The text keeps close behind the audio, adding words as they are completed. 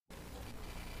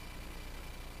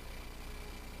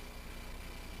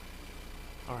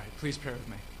All right, please pray with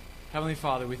me. Heavenly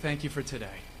Father, we thank you for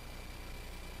today.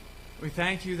 We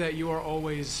thank you that you are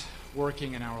always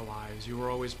working in our lives. You are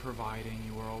always providing.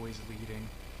 You are always leading.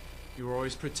 You are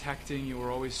always protecting. You are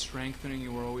always strengthening.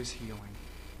 You are always healing.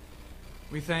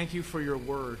 We thank you for your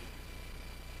word,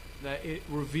 that it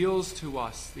reveals to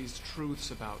us these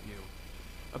truths about you,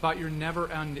 about your never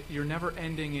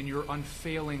ending and your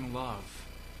unfailing love,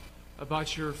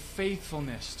 about your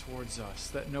faithfulness towards us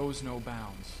that knows no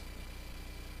bounds.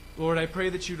 Lord, I pray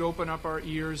that you'd open up our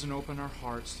ears and open our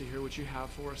hearts to hear what you have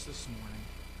for us this morning,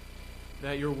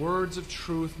 that your words of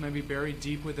truth may be buried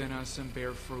deep within us and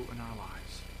bear fruit in our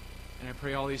lives. And I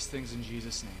pray all these things in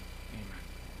Jesus' name. Amen.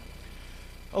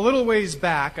 A little ways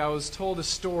back, I was told a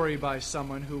story by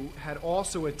someone who had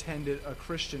also attended a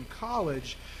Christian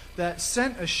college that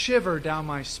sent a shiver down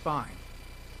my spine.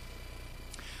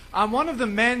 On one of the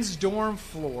men's dorm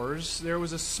floors, there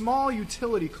was a small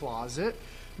utility closet,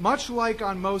 much like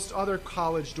on most other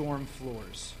college dorm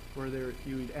floors, where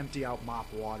you'd empty out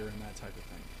mop water and that type of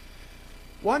thing.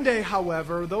 One day,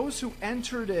 however, those who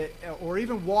entered it or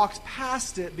even walked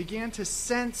past it began to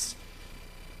sense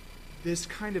this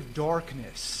kind of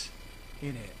darkness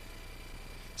in it.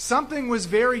 Something was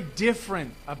very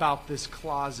different about this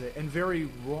closet and very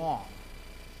wrong.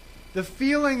 The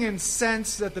feeling and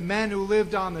sense that the men who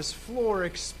lived on this floor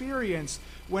experienced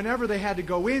whenever they had to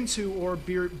go into or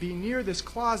be near this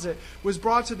closet was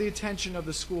brought to the attention of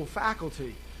the school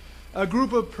faculty. A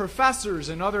group of professors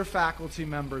and other faculty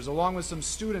members, along with some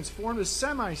students, formed a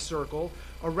semicircle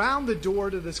around the door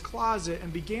to this closet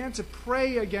and began to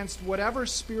pray against whatever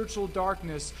spiritual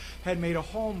darkness had made a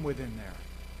home within there.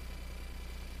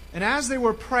 And as they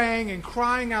were praying and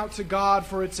crying out to God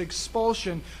for its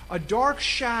expulsion, a dark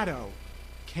shadow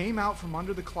came out from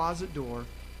under the closet door,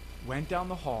 went down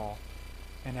the hall,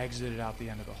 and exited out the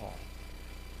end of the hall.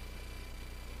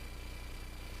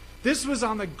 This was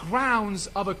on the grounds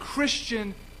of a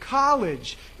Christian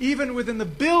college, even within the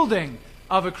building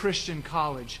of a Christian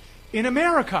college in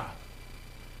America.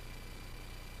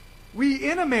 We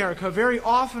in America very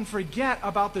often forget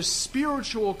about the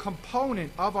spiritual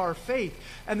component of our faith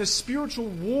and the spiritual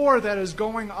war that is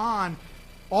going on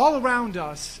all around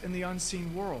us in the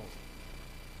unseen world.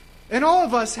 And all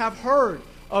of us have heard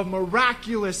of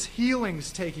miraculous healings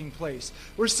taking place,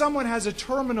 where someone has a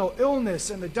terminal illness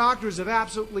and the doctors have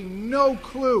absolutely no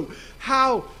clue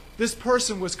how this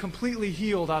person was completely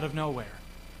healed out of nowhere.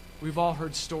 We've all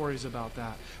heard stories about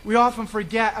that. We often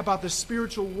forget about the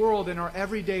spiritual world in our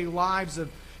everyday lives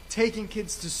of taking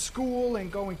kids to school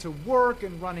and going to work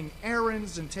and running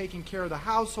errands and taking care of the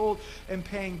household and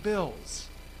paying bills.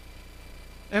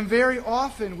 And very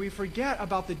often we forget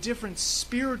about the different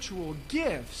spiritual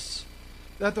gifts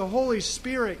that the Holy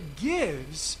Spirit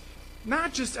gives,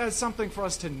 not just as something for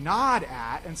us to nod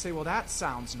at and say, well, that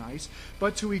sounds nice,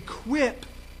 but to equip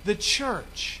the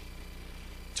church,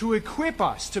 to equip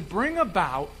us to bring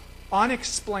about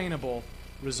unexplainable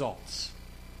results.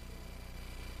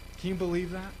 Can you believe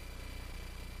that?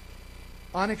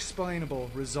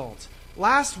 Unexplainable results.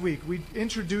 Last week, we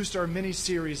introduced our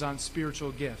mini-series on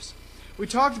spiritual gifts. We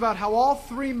talked about how all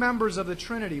three members of the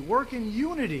Trinity work in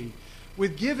unity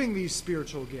with giving these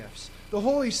spiritual gifts. The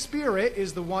Holy Spirit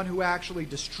is the one who actually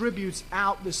distributes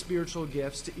out the spiritual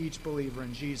gifts to each believer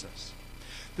in Jesus.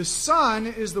 The Son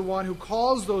is the one who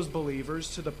calls those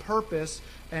believers to the purpose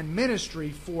and ministry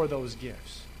for those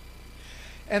gifts.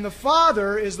 And the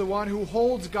Father is the one who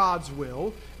holds God's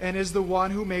will and is the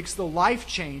one who makes the life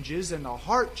changes and the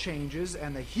heart changes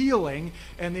and the healing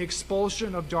and the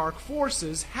expulsion of dark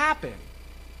forces happen.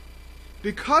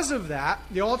 Because of that,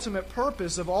 the ultimate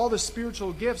purpose of all the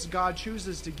spiritual gifts God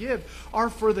chooses to give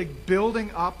are for the building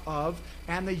up of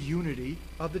and the unity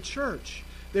of the church.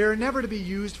 They are never to be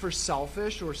used for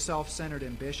selfish or self-centered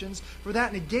ambitions, for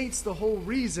that negates the whole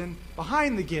reason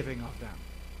behind the giving of them.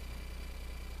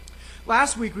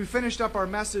 Last week, we finished up our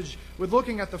message with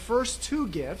looking at the first two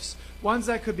gifts, ones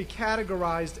that could be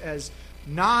categorized as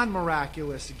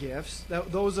non-miraculous gifts,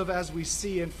 those of as we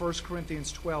see in 1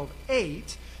 Corinthians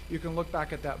 12:8. You can look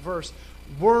back at that verse.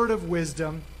 Word of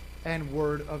wisdom and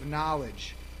word of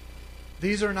knowledge.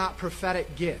 These are not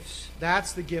prophetic gifts.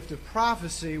 That's the gift of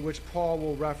prophecy, which Paul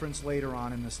will reference later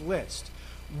on in this list.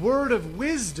 Word of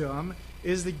wisdom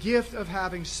is the gift of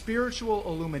having spiritual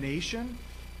illumination,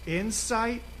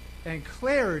 insight, and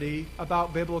clarity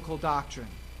about biblical doctrine.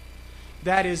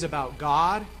 That is about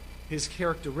God, His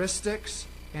characteristics,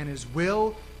 and His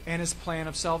will, and His plan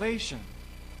of salvation.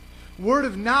 Word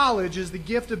of knowledge is the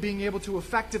gift of being able to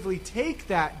effectively take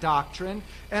that doctrine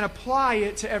and apply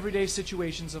it to everyday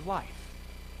situations of life.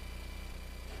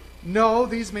 No,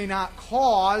 these may not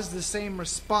cause the same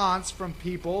response from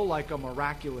people like a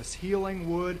miraculous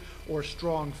healing would, or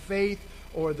strong faith,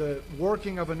 or the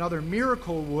working of another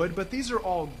miracle would, but these are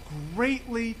all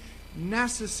greatly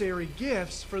necessary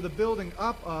gifts for the building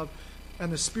up of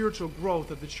and the spiritual growth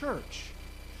of the church.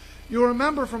 You'll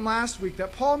remember from last week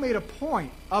that Paul made a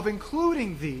point of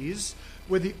including these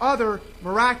with the other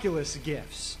miraculous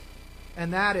gifts.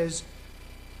 And that is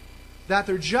that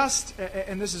they're just,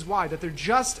 and this is why, that they're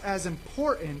just as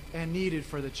important and needed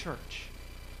for the church.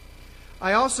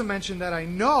 I also mentioned that I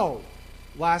know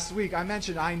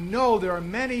there are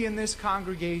many in this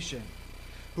congregation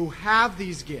who have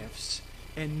these gifts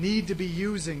and need to be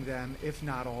using them, if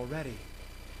not already.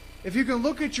 If you can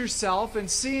look at yourself and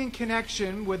see in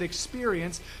connection with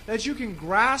experience that you can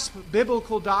grasp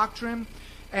biblical doctrine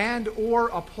and or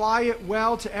apply it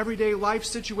well to everyday life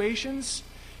situations,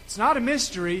 it's not a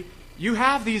mystery. You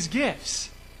have these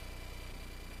gifts.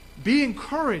 Be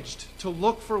encouraged to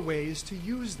look for ways to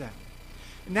use them.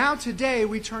 Now today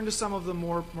we turn to some of the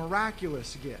more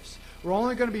miraculous gifts. We're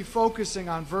only going to be focusing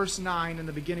on verse 9 and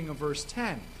the beginning of verse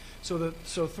 10. So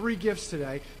 3 gifts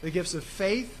today: the gifts of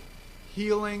faith,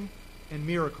 healing, and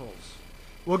miracles.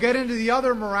 We'll get into the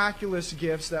other miraculous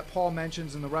gifts that Paul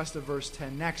mentions in the rest of verse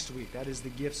 10 next week. That is the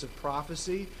gifts of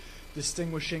prophecy,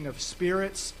 distinguishing of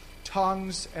spirits,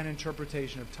 tongues, and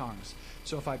interpretation of tongues.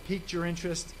 So if I piqued your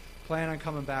interest, plan on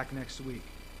coming back next week.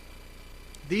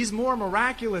 These more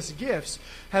miraculous gifts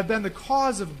have been the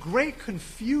cause of great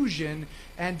confusion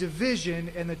and division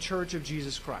in the Church of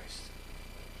Jesus Christ.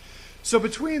 So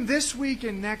between this week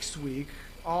and next week,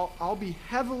 I'll be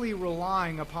heavily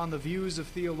relying upon the views of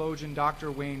theologian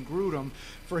Dr. Wayne Grudem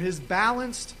for his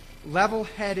balanced,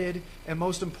 level-headed, and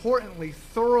most importantly,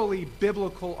 thoroughly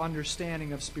biblical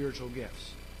understanding of spiritual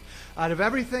gifts. Out of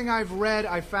everything I've read,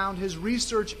 I found his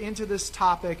research into this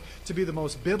topic to be the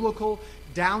most biblical,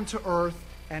 down-to-earth,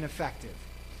 and effective.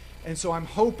 And so I'm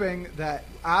hoping that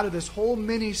out of this whole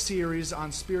mini-series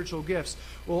on spiritual gifts,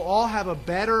 we'll all have a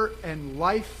better and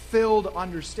life-filled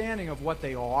understanding of what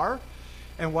they are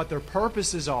and what their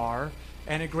purposes are,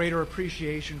 and a greater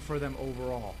appreciation for them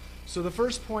overall. So the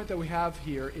first point that we have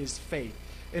here is faith.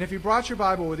 And if you brought your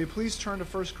Bible with you, please turn to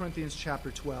 1 Corinthians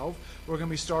chapter 12. We're going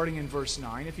to be starting in verse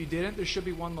 9. If you didn't, there should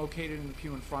be one located in the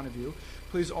pew in front of you.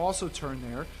 Please also turn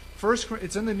there.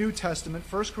 It's in the New Testament,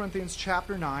 1 Corinthians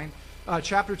chapter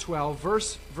 12,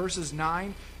 verses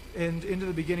 9 and into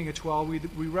the beginning of 12.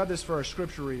 We read this for our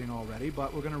scripture reading already,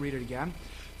 but we're going to read it again.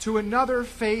 To another,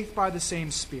 faith by the same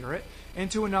Spirit,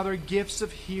 and to another, gifts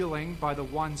of healing by the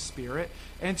one Spirit,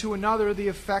 and to another, the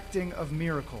effecting of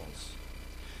miracles.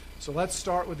 So let's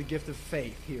start with the gift of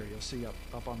faith here. You'll see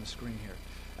up on the screen here.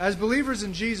 As believers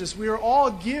in Jesus, we are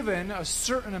all given a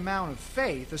certain amount of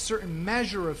faith, a certain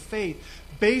measure of faith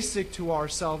basic to our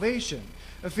salvation.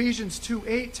 Ephesians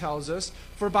 2:8 tells us,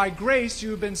 "For by grace you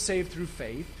have been saved through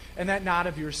faith, and that not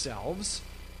of yourselves.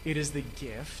 It is the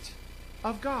gift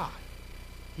of God."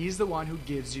 He's the one who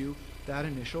gives you that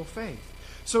initial faith.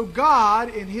 So God,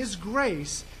 in His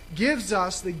grace, gives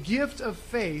us the gift of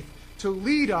faith to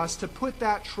lead us to put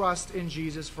that trust in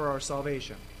Jesus for our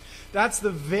salvation. That's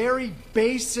the very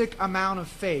basic amount of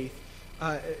faith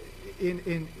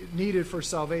needed for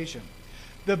salvation.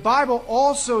 The Bible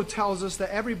also tells us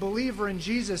that every believer in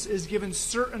Jesus is given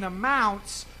certain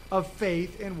amounts of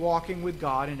faith in walking with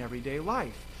God in everyday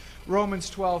life. Romans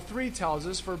 12:3 tells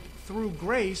us, "For through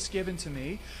grace given to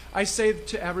me, I say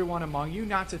to everyone among you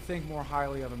not to think more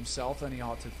highly of himself than he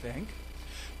ought to think,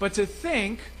 but to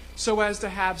think so as to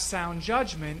have sound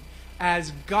judgment,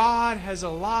 as God has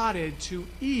allotted to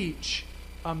each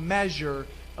a measure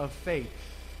of faith."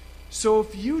 So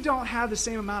if you don't have the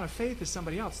same amount of faith as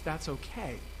somebody else, that's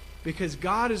okay. Because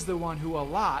God is the one who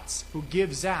allots, who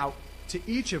gives out to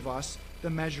each of us the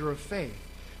measure of faith.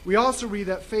 We also read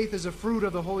that faith is a fruit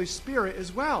of the Holy Spirit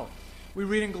as well. We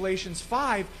read in Galatians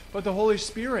 5, but the Holy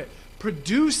Spirit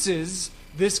produces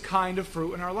this kind of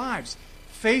fruit in our lives.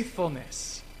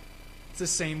 Faithfulness. It's the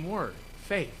same word,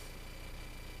 faith.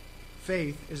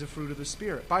 Faith is a fruit of the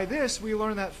Spirit. By this, we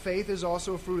learn that faith is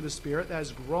also a fruit of the Spirit that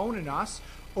has grown in us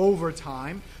over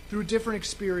time through different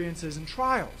experiences and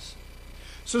trials.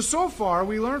 So far,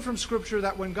 we learn from Scripture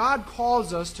that when God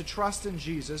calls us to trust in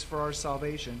Jesus for our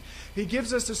salvation, He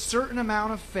gives us a certain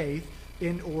amount of faith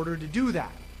in order to do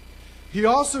that. He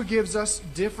also gives us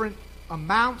different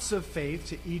amounts of faith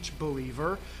to each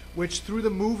believer, which through the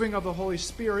moving of the Holy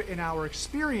Spirit in our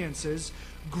experiences,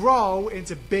 grow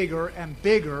into bigger and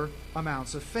bigger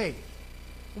amounts of faith.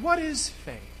 What is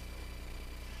faith?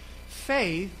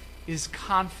 Faith is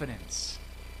confidence.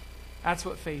 That's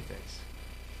what faith is.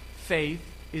 Faith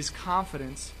is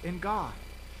confidence in God.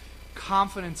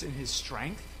 confidence in his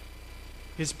strength,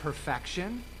 his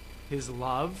perfection, his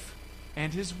love,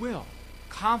 and his will.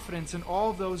 Confidence in all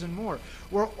of those and more.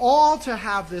 We're all to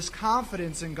have this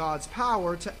confidence in God's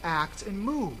power to act and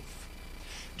move.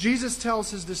 Jesus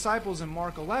tells his disciples in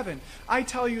Mark 11, I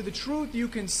tell you the truth, you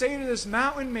can say to this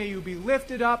mountain, may you be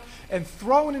lifted up and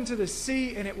thrown into the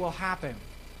sea, and it will happen.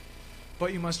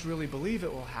 But you must really believe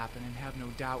it will happen and have no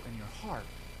doubt in your heart.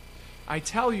 I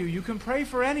tell you, you can pray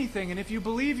for anything, and if you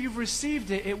believe you've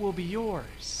received it, it will be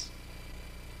yours.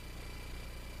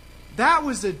 That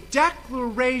was a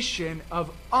declaration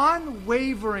of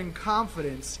unwavering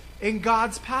confidence in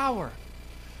God's power,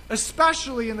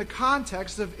 especially in the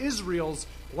context of Israel's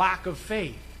lack of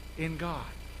faith in God.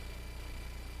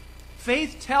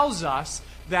 Faith tells us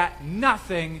that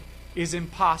nothing is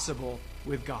impossible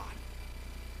with God.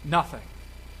 Nothing.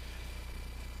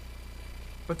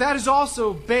 But that is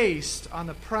also based on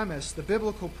the premise, the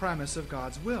biblical premise of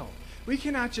God's will. We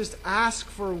cannot just ask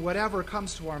for whatever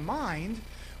comes to our mind.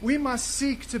 We must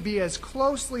seek to be as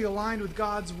closely aligned with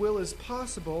God's will as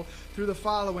possible through the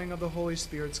following of the Holy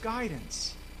Spirit's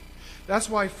guidance. That's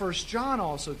why 1 John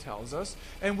also tells us,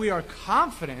 and we are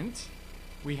confident,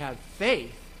 we have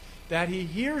faith, that he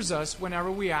hears us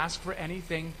whenever we ask for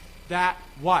anything that,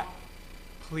 what?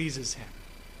 Pleases him,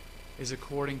 is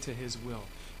according to his will.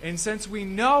 And since we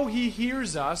know he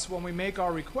hears us when we make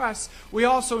our requests, we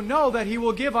also know that he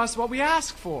will give us what we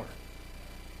ask for.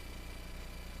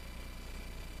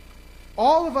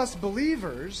 All of us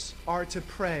believers are to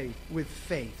pray with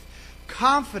faith,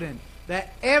 confident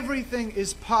that everything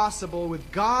is possible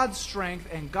with God's strength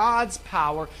and God's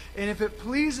power, and if it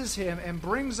pleases him and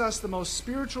brings us the most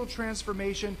spiritual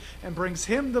transformation and brings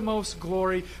him the most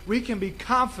glory, we can be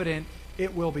confident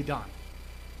it will be done.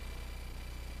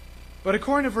 But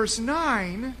according to verse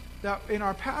 9, that in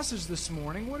our passage this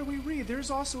morning, what do we read?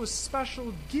 There's also a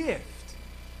special gift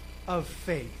of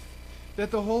faith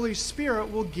that the Holy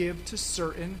Spirit will give to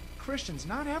certain Christians.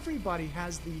 Not everybody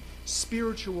has the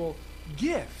spiritual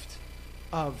gift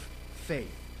of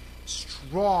faith,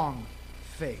 strong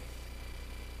faith.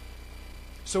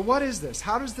 So what is this?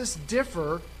 How does this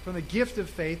differ from the gift of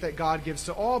faith that God gives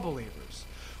to all believers?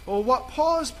 Well, what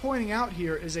Paul is pointing out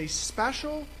here is a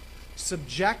special,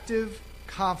 subjective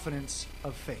confidence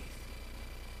of faith.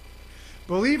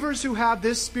 Believers who have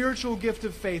this spiritual gift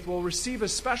of faith will receive a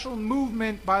special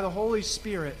movement by the Holy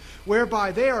Spirit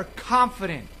whereby they are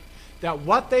confident that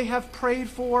what they have prayed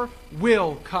for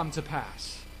will come to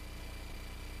pass.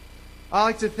 I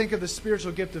like to think of the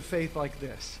spiritual gift of faith like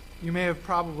this. You may have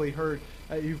probably heard,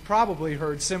 you've probably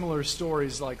heard similar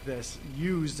stories like this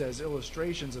used as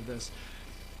illustrations of this.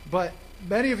 But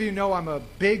many of you know I'm a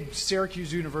big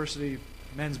Syracuse University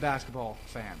men's basketball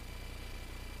fan.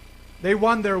 They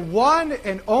won their one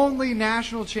and only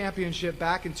national championship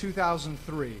back in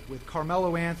 2003 with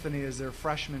Carmelo Anthony as their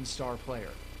freshman star player.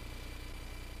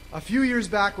 A few years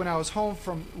back when I was home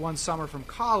from one summer from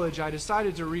college, I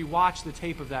decided to rewatch the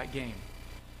tape of that game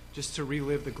just to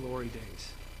relive the glory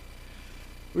days.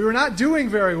 We were not doing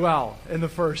very well in the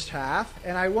first half,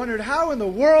 and I wondered, how in the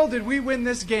world did we win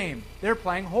this game? They're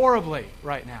playing horribly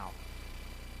right now.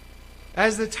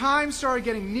 As the time started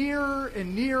getting nearer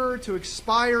and nearer to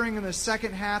expiring in the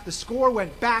second half, the score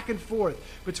went back and forth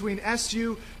between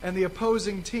SU and the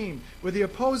opposing team, with the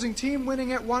opposing team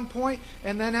winning at one point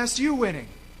and then SU winning.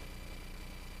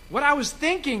 What I was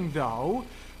thinking, though,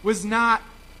 was not,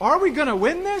 are we going to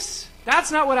win this? That's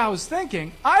not what I was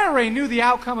thinking. I already knew the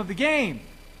outcome of the game.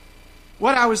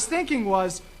 What I was thinking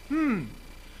was, I'm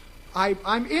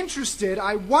interested.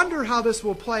 I wonder how this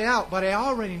will play out, but I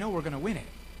already know we're going to win it.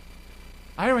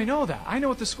 I already know that. I know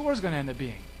what the score is going to end up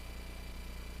being.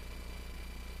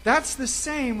 That's the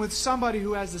same with somebody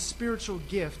who has the spiritual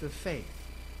gift of faith.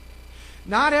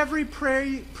 Not every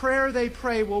prayer they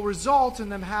pray will result in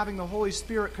them having the Holy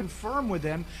Spirit confirm with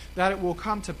them that it will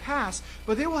come to pass,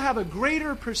 but they will have a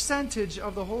greater percentage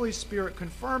of the Holy Spirit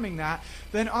confirming that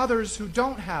than others who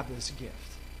don't have this gift.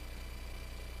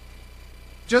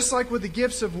 Just like with the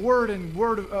gifts of word and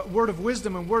word of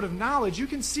wisdom and word of knowledge, you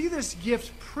can see this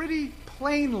gift pretty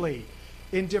plainly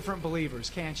in different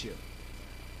believers, can't you?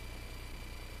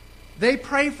 They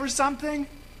pray for something,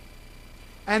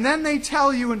 and then they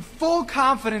tell you in full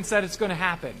confidence that it's going to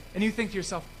happen. And you think to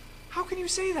yourself, how can you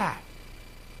say that?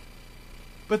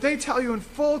 But they tell you in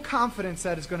full confidence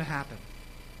that it's going to happen.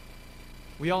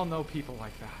 We all know people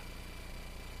like that.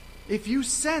 If you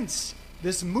sense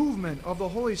this movement of the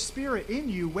Holy Spirit in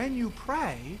you when you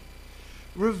pray,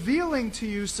 revealing to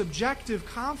you subjective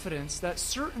confidence that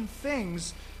certain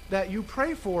things that you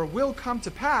pray for will come to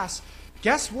pass,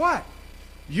 guess what?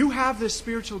 You have this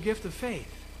spiritual gift of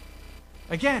faith.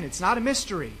 Again, it's not a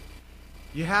mystery.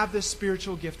 You have this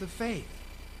spiritual gift of faith.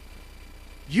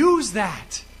 Use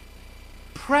that.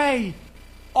 Pray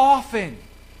often.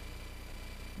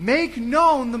 Make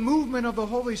known the movement of the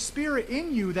Holy Spirit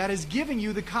in you that is giving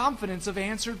you the confidence of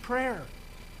answered prayer.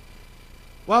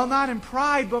 While not in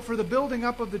pride, but for the building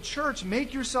up of the church,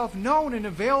 make yourself known and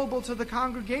available to the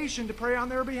congregation to pray on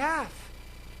their behalf.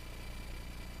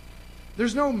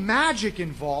 There's no magic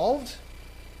involved,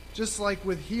 just like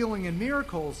with healing and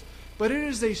miracles, but it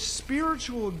is a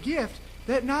spiritual gift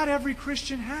that not every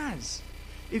Christian has.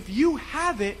 If you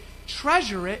have it,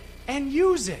 treasure it and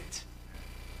use it.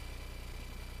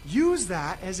 Use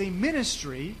that as a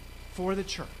ministry for the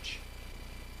church.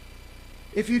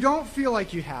 If you don't feel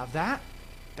like you have that,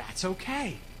 that's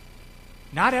okay.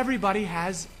 Not everybody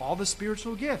has all the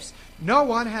spiritual gifts. No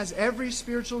one has every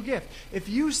spiritual gift. If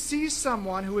you see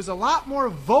someone who is a lot more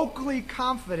vocally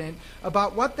confident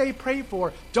about what they pray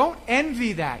for, don't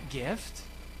envy that gift.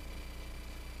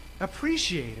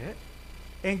 Appreciate it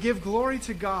and give glory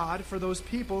to God for those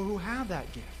people who have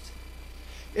that gift.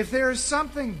 If there is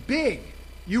something big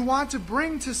you want to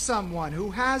bring to someone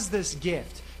who has this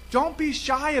gift, don't be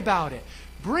shy about it.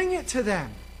 Bring it to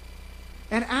them.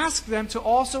 And ask them to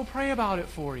also pray about it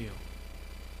for you.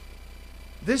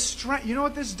 This strength, you know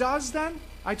what this does then?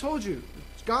 I told you,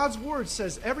 God's Word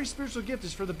says every spiritual gift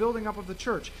is for the building up of the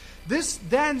church. This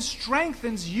then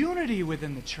strengthens unity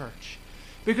within the church.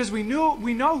 Because we know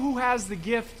who has the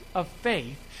gift of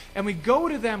faith, and we go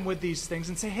to them with these things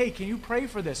and say, hey, can you pray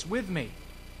for this with me?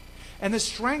 And this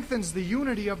strengthens the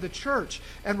unity of the church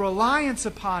and reliance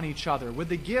upon each other with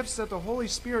the gifts that the Holy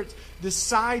Spirit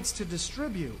decides to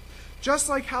distribute. Just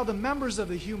like how the members of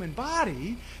the human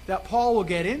body, that Paul will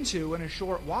get into in a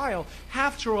short while,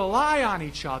 have to rely on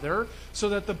each other so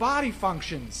that the body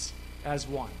functions as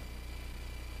one.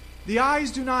 The eyes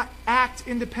do not act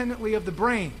independently of the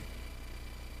brain.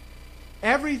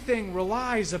 Everything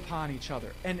relies upon each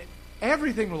other. And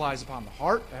everything relies upon the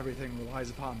heart. Everything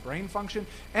relies upon brain function.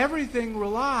 Everything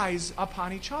relies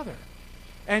upon each other.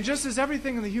 And just as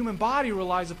everything in the human body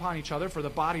relies upon each other for the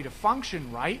body to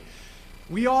function right,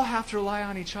 we all have to rely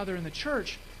on each other in the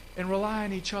church and rely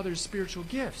on each other's spiritual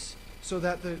gifts so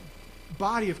that the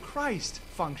body of Christ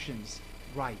functions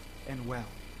right and well.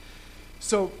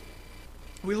 So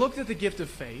we looked at the gift of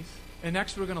faith, and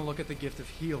next we're going to look at the gift of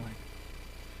healing.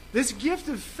 This gift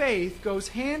of faith goes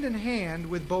hand in hand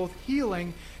with both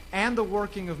healing and the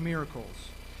working of miracles.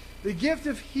 The gift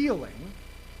of healing,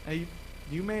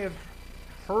 you may have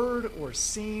heard or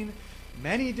seen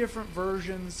many different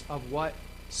versions of what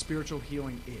spiritual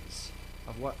healing is,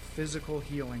 of what physical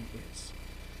healing is.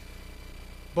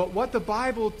 But what the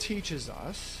Bible teaches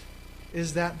us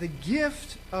is that the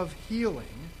gift of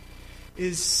healing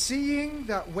is seeing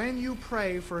that when you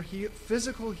pray for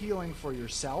physical healing for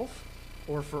yourself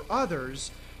or for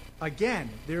others,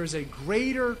 again, there is a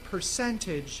greater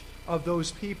percentage of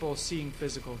those people seeing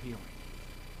physical healing.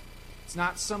 It's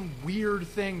not some weird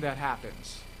thing that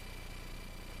happens.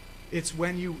 It's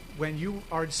when you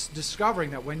are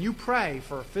discovering that when you pray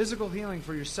for physical healing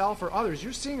for yourself or others,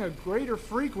 you're seeing a greater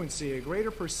frequency, a greater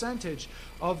percentage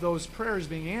of those prayers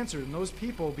being answered and those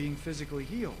people being physically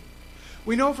healed.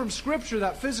 We know from Scripture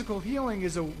that physical healing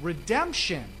is a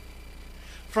redemption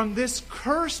from this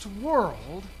cursed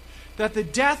world that the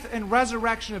death and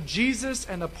resurrection of Jesus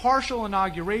and the partial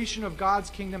inauguration of God's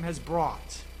kingdom has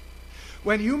brought.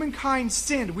 When humankind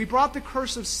sinned, we brought the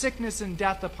curse of sickness and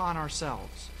death upon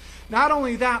ourselves. Not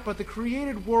only that, but the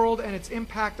created world and its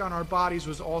impact on our bodies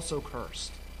was also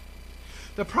cursed.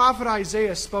 The prophet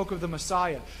Isaiah spoke of the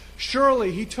Messiah.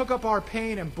 Surely he took up our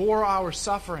pain and bore our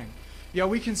suffering. Yet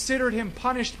we considered him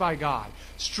punished by God,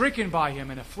 stricken by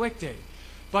him and afflicted.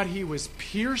 But he was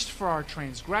pierced for our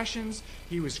transgressions.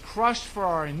 He was crushed for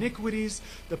our iniquities.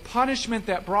 The punishment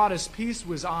that brought us peace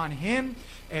was on him,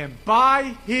 and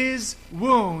by his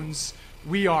wounds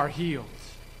we are healed.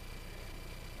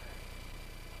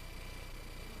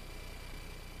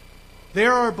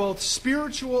 There are both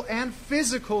spiritual and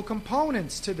physical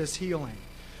components to this healing.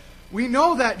 We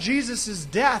know that Jesus'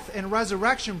 death and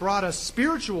resurrection brought us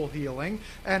spiritual healing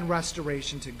and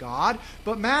restoration to God,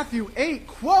 but Matthew 8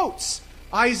 quotes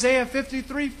Isaiah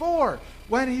 53:4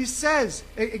 when he says,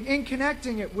 in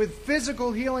connecting it with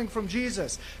physical healing from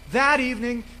Jesus, that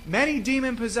evening many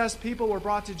demon-possessed people were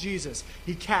brought to Jesus.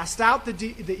 He cast out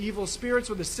the evil spirits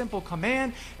with a simple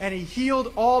command, and he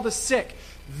healed all the sick.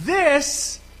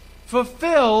 This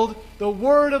fulfilled the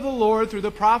word of the Lord through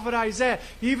the prophet Isaiah.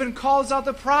 He even calls out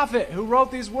the prophet who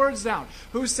wrote these words down,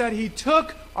 who said he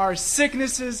took our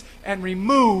sicknesses and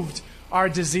removed our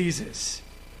diseases.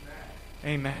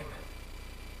 Amen.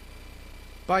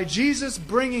 By Jesus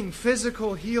bringing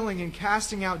physical healing and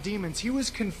casting out demons, he was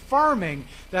confirming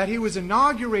that he was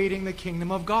inaugurating the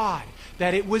kingdom of God,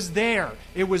 that it was there.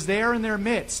 It was there in their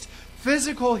midst.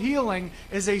 Physical healing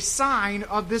is a sign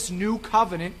of this new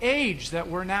covenant age that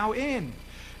we're now in.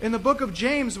 In the book of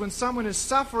James, when someone is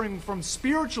suffering from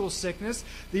spiritual sickness,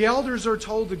 the elders are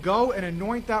told to go and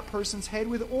anoint that person's head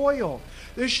with oil.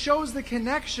 This shows the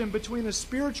connection between the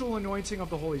spiritual anointing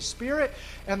of the Holy Spirit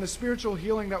and the spiritual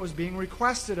healing that was being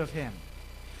requested of him.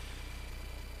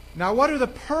 Now, what are the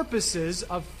purposes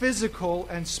of physical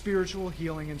and spiritual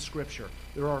healing in Scripture?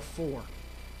 There are 4.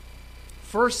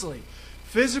 Firstly,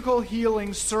 physical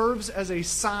healing serves as a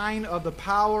sign of the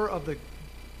power of the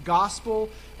gospel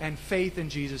and faith in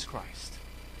Jesus Christ.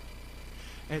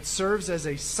 It serves as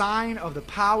a sign of the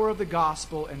power of the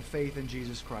gospel and faith in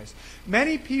Jesus Christ.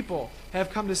 Many people have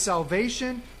come to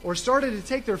salvation or started to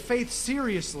take their faith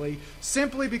seriously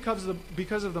simply because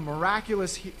of the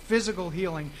miraculous physical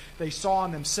healing they saw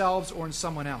in themselves or in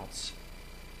someone else.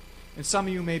 And some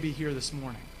of you may be here this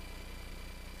morning,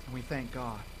 and we thank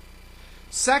God.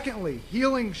 Secondly,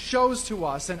 healing shows to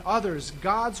us and others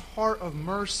God's heart of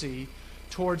mercy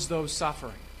towards those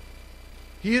suffering.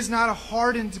 He is not a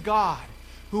hardened God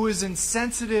who is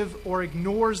insensitive or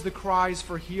ignores the cries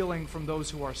for healing from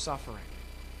those who are suffering.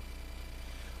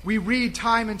 We read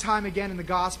time and time again in the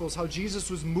Gospels how Jesus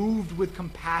was moved with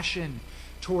compassion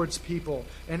towards people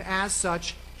and as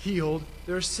such healed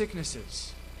their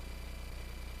sicknesses.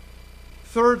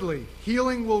 Thirdly,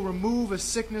 healing will remove a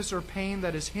sickness or pain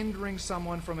that is hindering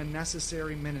someone from a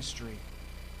necessary ministry,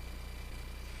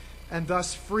 and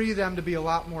thus free them to be a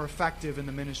lot more effective in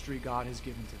the ministry God has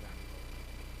given to them.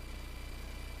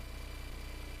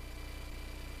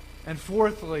 And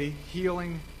fourthly,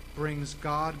 healing brings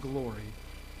God glory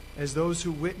as those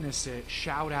who witness it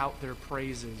shout out their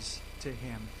praises to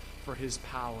Him for His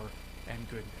power and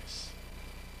goodness.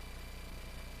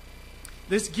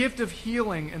 This gift of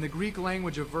healing in the Greek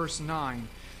language of verse 9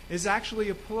 is actually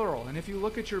a plural. And if you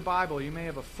look at your Bible, you may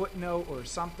have a footnote or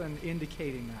something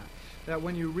indicating that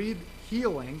when you read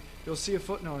healing, you'll see a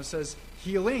footnote that says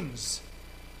healings.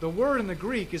 The word in the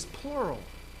Greek is plural,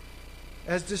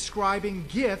 as describing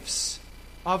gifts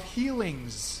of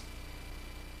healings.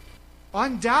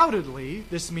 Undoubtedly,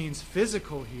 this means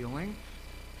physical healing,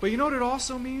 but you know what it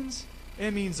also means?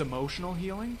 It means emotional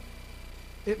healing.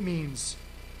 It means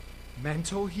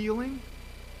mental healing.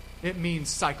 It means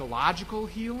psychological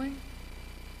healing.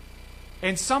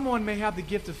 And someone may have the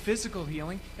gift of physical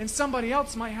healing, and somebody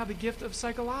else might have the gift of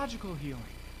psychological healing.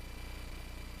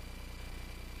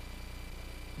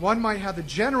 One might have the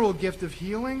general gift of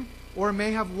healing, or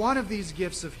may have one of these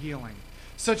gifts of healing,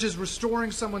 such as restoring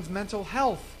someone's mental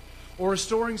health or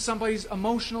restoring somebody's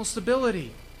emotional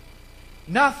stability.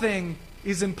 Nothing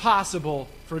is impossible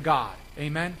for God.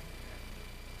 Amen?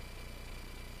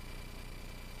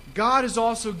 God has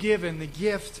also given the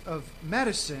gift of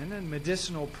medicine and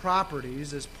medicinal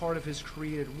properties as part of His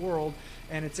created world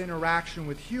and its interaction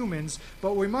with humans,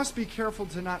 but we must be careful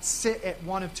to not sit at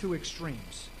one of two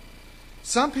extremes.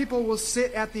 Some people will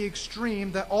sit at the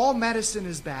extreme that all medicine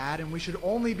is bad and we should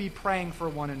only be praying for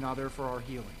one another for our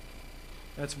healing.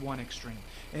 That's one extreme.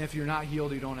 And if you're not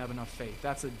healed, you don't have enough faith.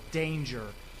 That's a danger,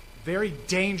 very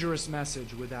dangerous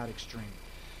message with that extreme.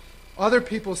 Other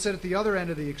people sit at the other end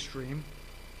of the extreme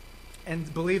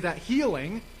and believe that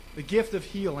healing, the gift of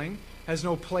healing, has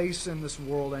no place in this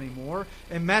world anymore,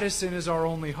 and medicine is our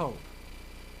only hope.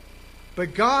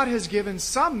 But God has given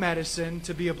some medicine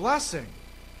to be a blessing.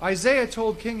 Isaiah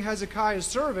told King Hezekiah's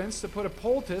servants to put a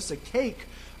poultice, a cake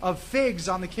of figs,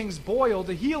 on the king's boil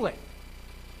to heal it.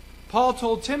 Paul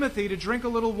told Timothy to drink a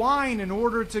little wine in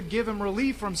order to give him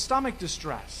relief from stomach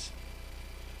distress.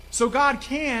 So God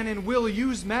can and will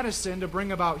use medicine to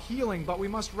bring about healing, but we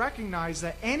must recognize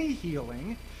that any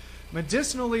healing,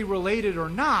 medicinally related or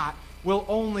not, will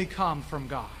only come from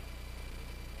God.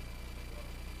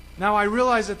 Now, I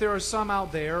realize that there are some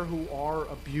out there who are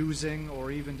abusing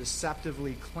or even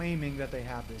deceptively claiming that they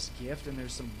have this gift, and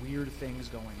there's some weird things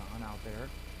going on out there.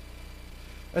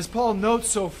 As Paul notes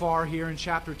so far here in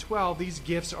chapter 12, these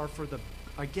gifts are for the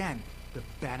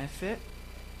benefit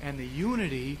and the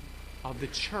unity of the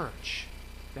church.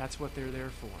 That's what they're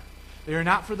there for. They are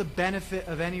not for the benefit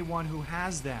of anyone who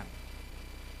has them.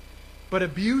 But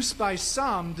abuse by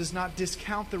some does not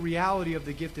discount the reality of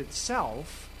the gift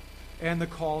itself and the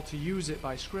call to use it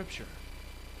by Scripture.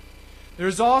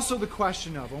 There's also the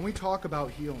question of, when we talk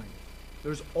about healing,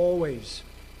 there's always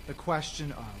the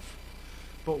question of,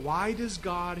 but why does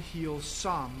God heal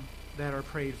some that are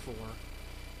prayed for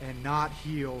and not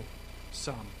heal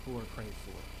some who are prayed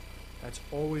for? That's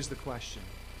always the question.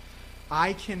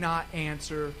 I cannot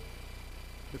answer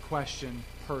the question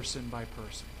person by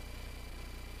person.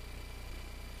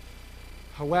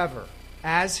 However,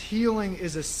 as healing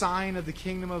is a sign of the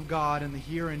kingdom of God in the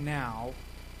here and now,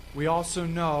 we also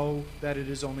know that it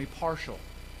is only partial.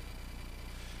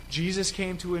 Jesus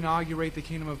came to inaugurate the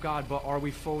kingdom of God, but are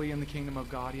we fully in the kingdom of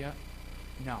God yet?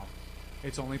 No.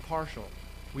 It's only partial.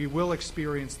 We will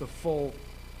experience the full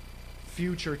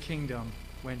future kingdom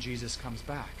when Jesus comes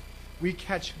back. We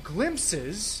catch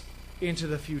glimpses into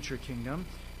the future kingdom.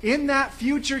 In that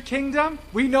future kingdom,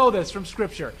 we know this from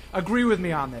Scripture. Agree with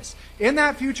me on this. In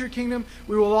that future kingdom,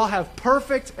 we will all have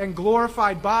perfect and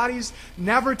glorified bodies,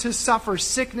 never to suffer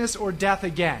sickness or death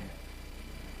again.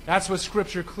 That's what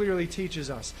Scripture clearly teaches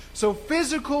us. So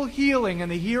physical healing in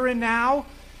the here and now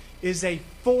is a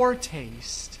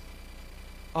foretaste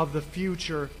of the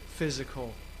future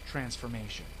physical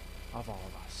transformation of all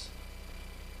of us.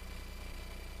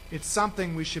 It's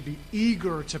something we should be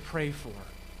eager to pray for,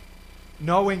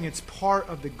 knowing it's part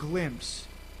of the glimpse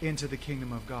into the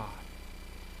kingdom of God.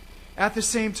 At the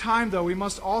same time, though, we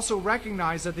must also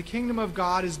recognize that the kingdom of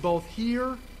God is both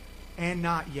here and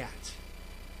not yet.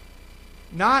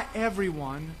 Not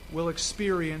everyone will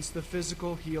experience the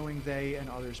physical healing they and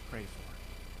others pray for.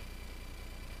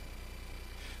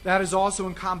 That is also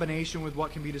in combination with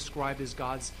what can be described as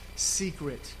God's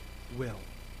secret will.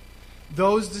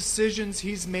 Those decisions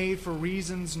He's made for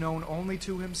reasons known only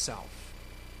to Himself,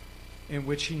 in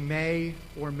which He may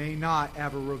or may not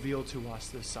ever reveal to us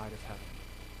this side of heaven.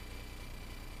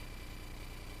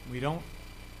 We don't,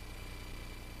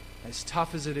 as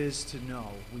tough as it is to know,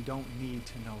 we don't need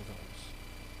to know those.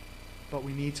 But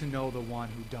we need to know the one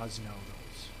who does know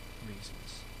those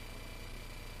reasons.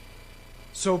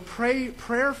 So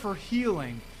prayer for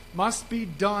healing must be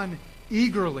done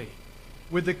eagerly,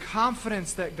 with the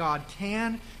confidence that God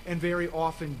can and very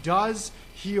often does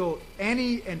heal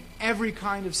any and every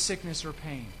kind of sickness or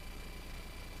pain.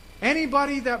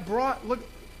 Anybody that look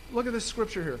at the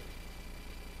scripture here.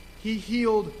 He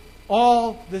healed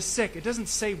all the sick. It doesn't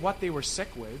say what they were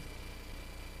sick with.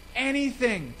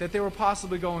 Anything that they were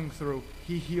possibly going through,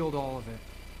 He healed all of it.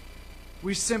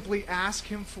 We simply ask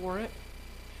Him for it,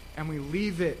 and we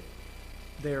leave it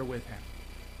there with Him.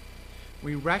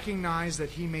 We recognize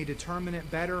that He may determine it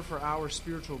better for our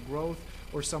spiritual growth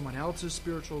or someone else's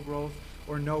spiritual growth,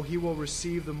 or know He will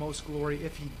receive the most glory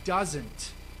if He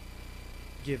doesn't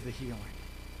give the healing.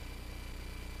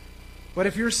 But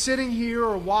if you're sitting here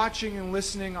or watching and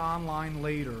listening online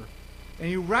later, and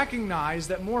you recognize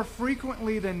that more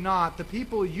frequently than not, the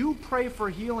people you pray for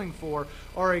healing for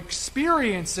are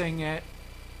experiencing it,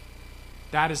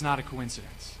 that is not a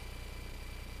coincidence.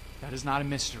 That is not a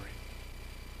mystery.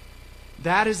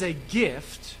 That is a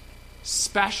gift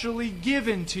specially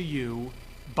given to you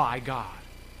by God.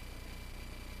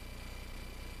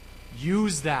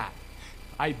 Use that.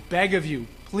 I beg of you,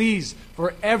 please,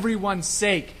 for everyone's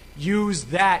sake, use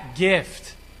that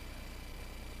gift.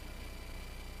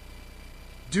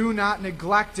 Do not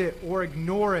neglect it or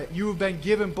ignore it. You have been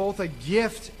given both a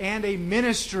gift and a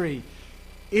ministry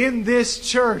in this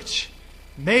church.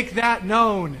 Make that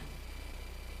known.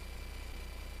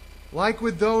 Like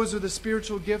with those with the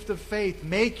spiritual gift of faith,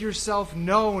 make yourself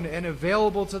known and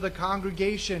available to the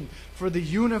congregation for the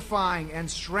unifying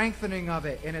and strengthening of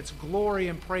it in its glory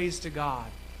and praise to God.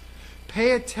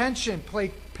 Pay attention,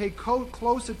 pay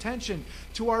close attention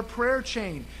to our prayer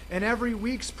chain and every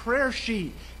week's prayer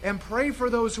sheet, and pray for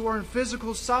those who are in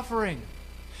physical suffering.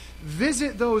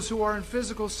 Visit those who are in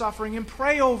physical suffering and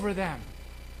pray over them.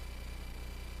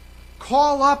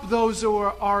 Call up those who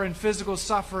are in physical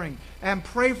suffering and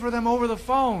pray for them over the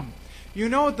phone. You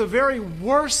know what the very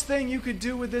worst thing you could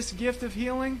do with this gift of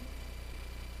healing?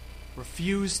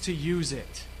 Refuse to use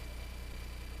it.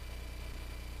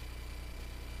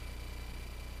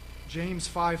 James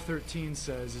 5:13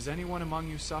 says, "Is anyone among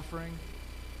you suffering?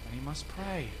 Then he must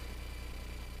pray."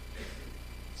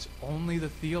 It's only the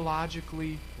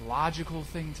theologically logical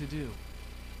thing to do.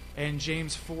 And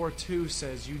James 4:2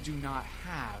 says, "You do not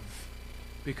have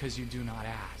because you do not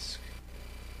ask."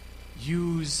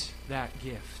 Use that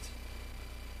gift.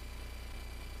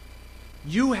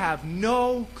 You have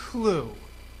no clue.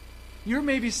 You're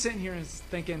maybe sitting here and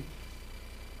thinking,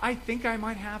 I think I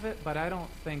might have it, but I don't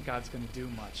think God's going to do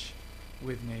much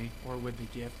with me or with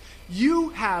the gift. You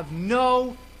have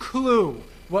no clue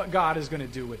what God is going to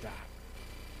do with that.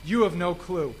 You have no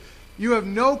clue. You have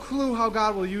no clue how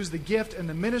God will use the gift and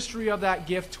the ministry of that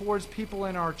gift towards people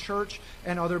in our church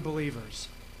and other believers.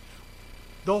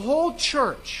 The whole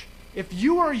church if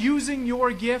you are using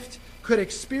your gift, could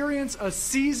experience a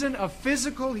season of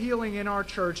physical healing in our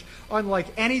church unlike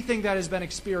anything that has been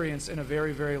experienced in a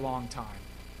very, very long time,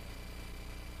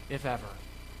 if ever.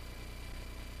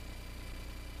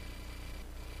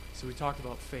 So we talked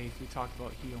about faith, we talked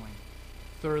about healing.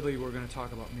 Thirdly, we're going to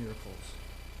talk about miracles.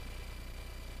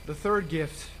 The third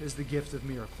gift is the gift of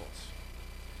miracles.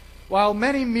 While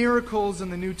many miracles in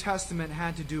the New Testament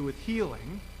had to do with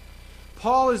healing,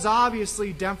 Paul is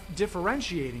obviously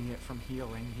differentiating it from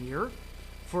healing here,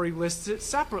 for he lists it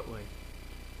separately.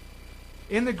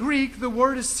 In the Greek, the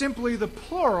word is simply the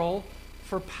plural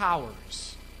for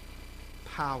powers.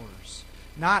 Powers.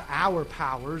 Not our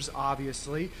powers,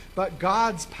 obviously, but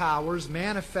God's powers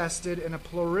manifested in a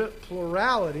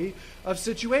plurality of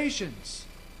situations.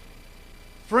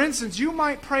 For instance, you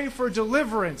might pray for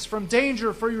deliverance from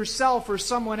danger for yourself or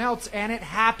someone else, and it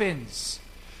happens.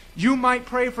 You might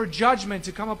pray for judgment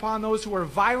to come upon those who are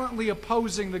violently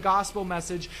opposing the gospel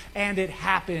message, and it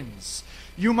happens.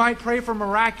 You might pray for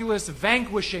miraculous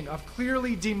vanquishing of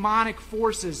clearly demonic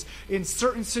forces in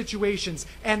certain situations,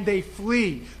 and they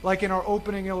flee, like in our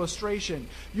opening illustration.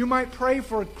 You might pray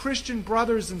for Christian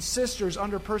brothers and sisters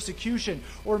under persecution,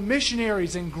 or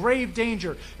missionaries in grave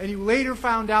danger, and you later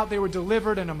found out they were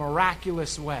delivered in a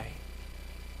miraculous way.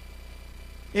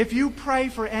 If you pray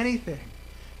for anything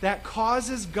that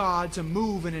causes God to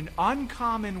move in an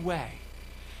uncommon way,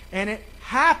 and it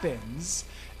happens,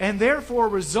 and therefore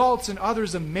results in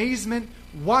others' amazement,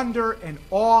 wonder, and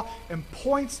awe, and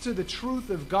points to the truth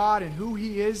of God and who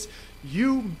He is,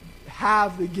 you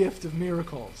have the gift of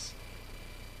miracles.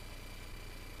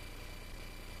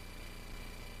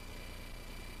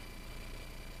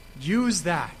 Use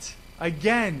that.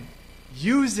 Again,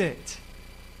 use it.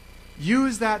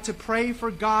 Use that to pray for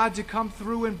God to come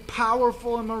through in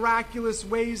powerful and miraculous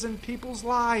ways in people's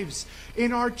lives,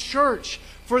 in our church,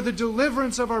 for the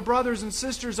deliverance of our brothers and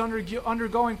sisters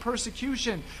undergoing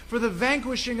persecution, for the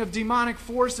vanquishing of demonic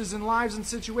forces in lives and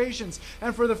situations,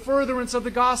 and for the furtherance of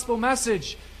the gospel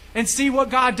message. And see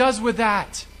what God does with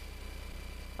that.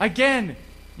 Again,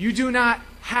 you do not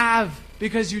have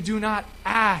because you do not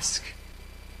ask.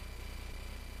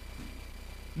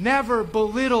 Never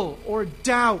belittle or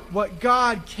doubt what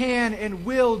God can and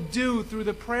will do through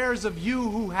the prayers of you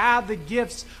who have the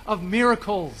gifts of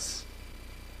miracles.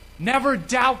 Never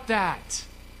doubt that.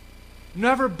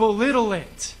 Never belittle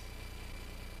it.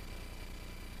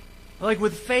 Like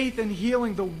with faith and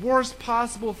healing, the worst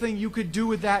possible thing you could do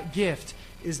with that gift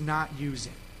is not use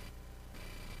it.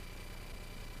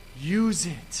 Use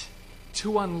it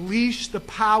to unleash the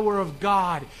power of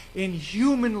God in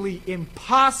humanly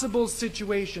impossible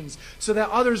situations so that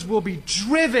others will be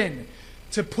driven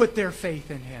to put their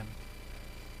faith in Him.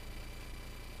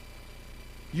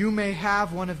 You may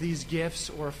have one of these gifts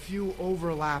or a few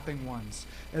overlapping ones,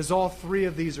 as all three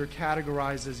of these are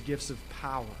categorized as gifts of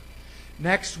power.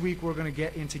 Next week, we're going to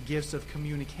get into gifts of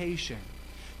communication.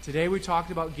 Today, we talked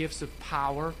about gifts of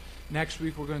power. Next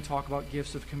week, we're going to talk about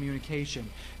gifts of communication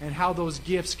and how those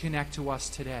gifts connect to us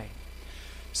today.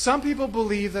 Some people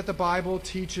believe that the Bible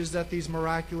teaches that these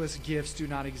miraculous gifts do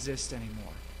not exist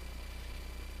anymore.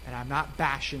 And I'm not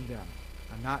bashing them.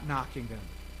 I'm not knocking them.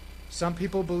 Some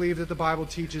people believe that the Bible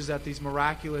teaches that these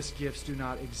miraculous gifts do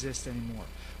not exist anymore.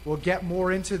 We'll get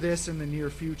more into this in the near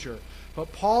future.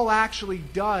 But Paul actually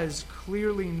does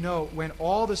clearly note when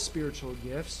all the spiritual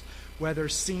gifts, whether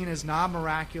seen as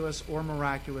non-miraculous or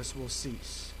miraculous, will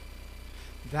cease.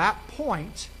 That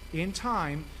point in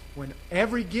time when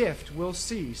every gift will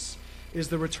cease is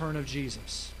the return of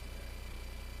Jesus.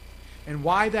 And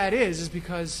why that is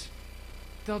because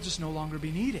they'll just no longer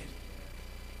be needed.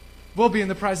 We'll be in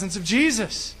the presence of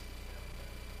Jesus.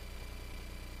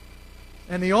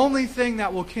 And the only thing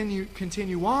that will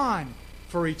continue on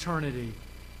for eternity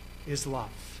is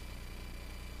love.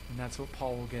 And that's what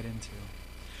Paul will get into.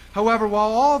 However,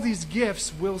 while all these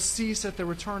gifts will cease at the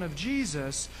return of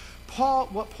Jesus,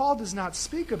 what Paul does not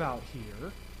speak about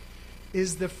here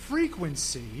is the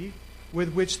frequency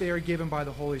with which they are given by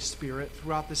the Holy Spirit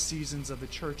throughout the seasons of the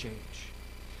church age.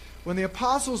 When the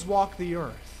apostles walked the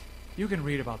earth, you can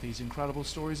read about these incredible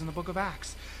stories in the book of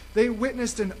Acts. They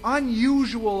witnessed an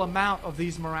unusual amount of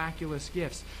these miraculous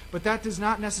gifts, but that does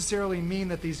not necessarily mean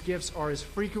that these gifts are as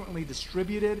frequently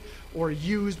distributed or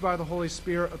used by the Holy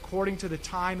Spirit according to the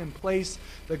time and place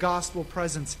the gospel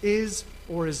presence is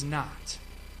or is not.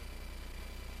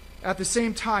 At the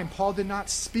same time, Paul did not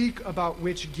speak about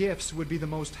which gifts would be the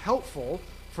most helpful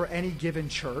for any given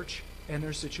church and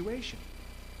their situation.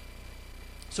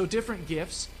 So different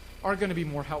gifts are going to be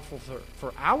more helpful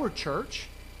for our church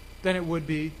than it would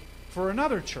be for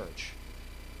another church.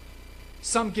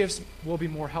 Some gifts will be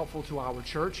more helpful to our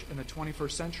church in the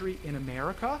 21st century in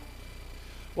America,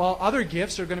 while other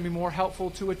gifts are going to be more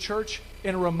helpful to a church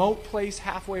in a remote place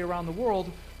halfway around the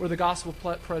world where the gospel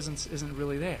presence isn't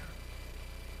really there.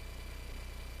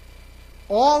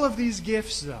 All of these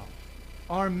gifts, though,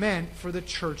 are meant for the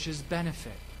church's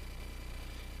benefit.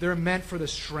 They're meant for the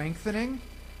strengthening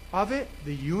of it,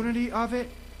 the unity of it,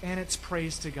 and its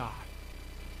praise to God.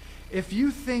 If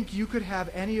you think you could have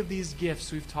any of these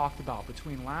gifts we've talked about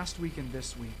between last week and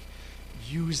this week,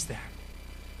 use them.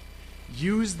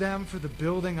 Use them for the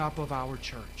building up of our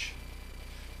church.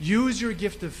 Use your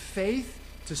gift of faith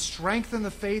to strengthen the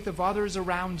faith of others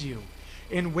around you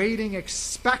in waiting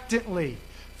expectantly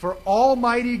for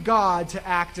Almighty God to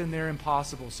act in their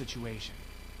impossible situation.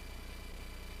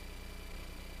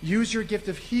 Use your gift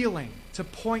of healing to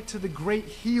point to the great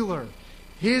healer,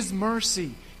 His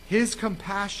mercy, His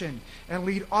compassion, and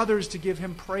lead others to give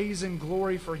Him praise and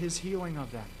glory for His healing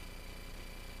of them.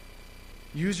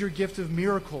 Use your gift of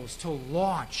miracles to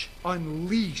launch,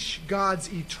 unleash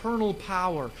God's eternal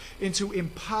power into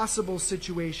impossible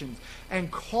situations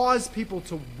and cause people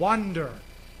to wonder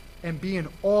and be in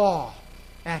awe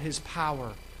at His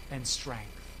power and strength.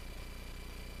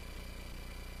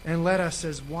 And let us,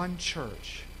 as one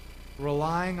church,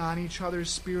 relying on each other's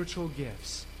spiritual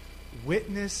gifts,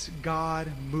 witness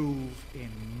God move in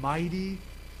mighty,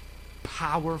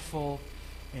 powerful,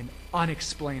 and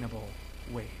unexplainable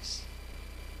ways.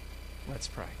 Let's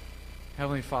pray.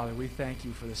 Heavenly Father, we thank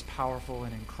you for this powerful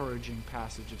and encouraging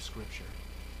passage of Scripture.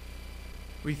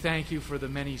 We thank you for the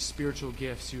many spiritual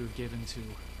gifts you have given to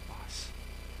us.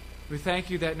 We thank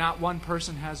you that not one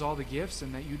person has all the gifts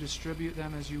and that you distribute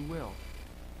them as you will.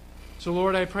 So,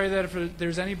 Lord, I pray that if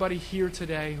there's anybody here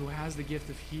today who has the gift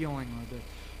of healing or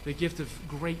the gift of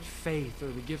great faith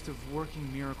or the gift of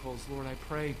working miracles, Lord, I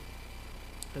pray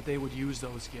that they would use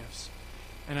those gifts.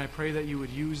 And I pray that you would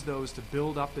use those to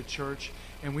build up the church,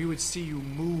 and we would see you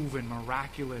move in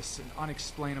miraculous and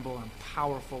unexplainable and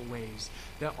powerful ways.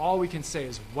 That all we can say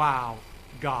is, wow,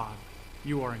 God,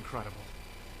 you are incredible.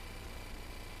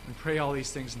 We pray all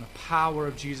these things in the power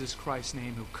of Jesus Christ's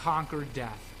name, who conquered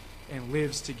death and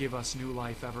lives to give us new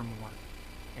life evermore.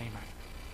 Amen.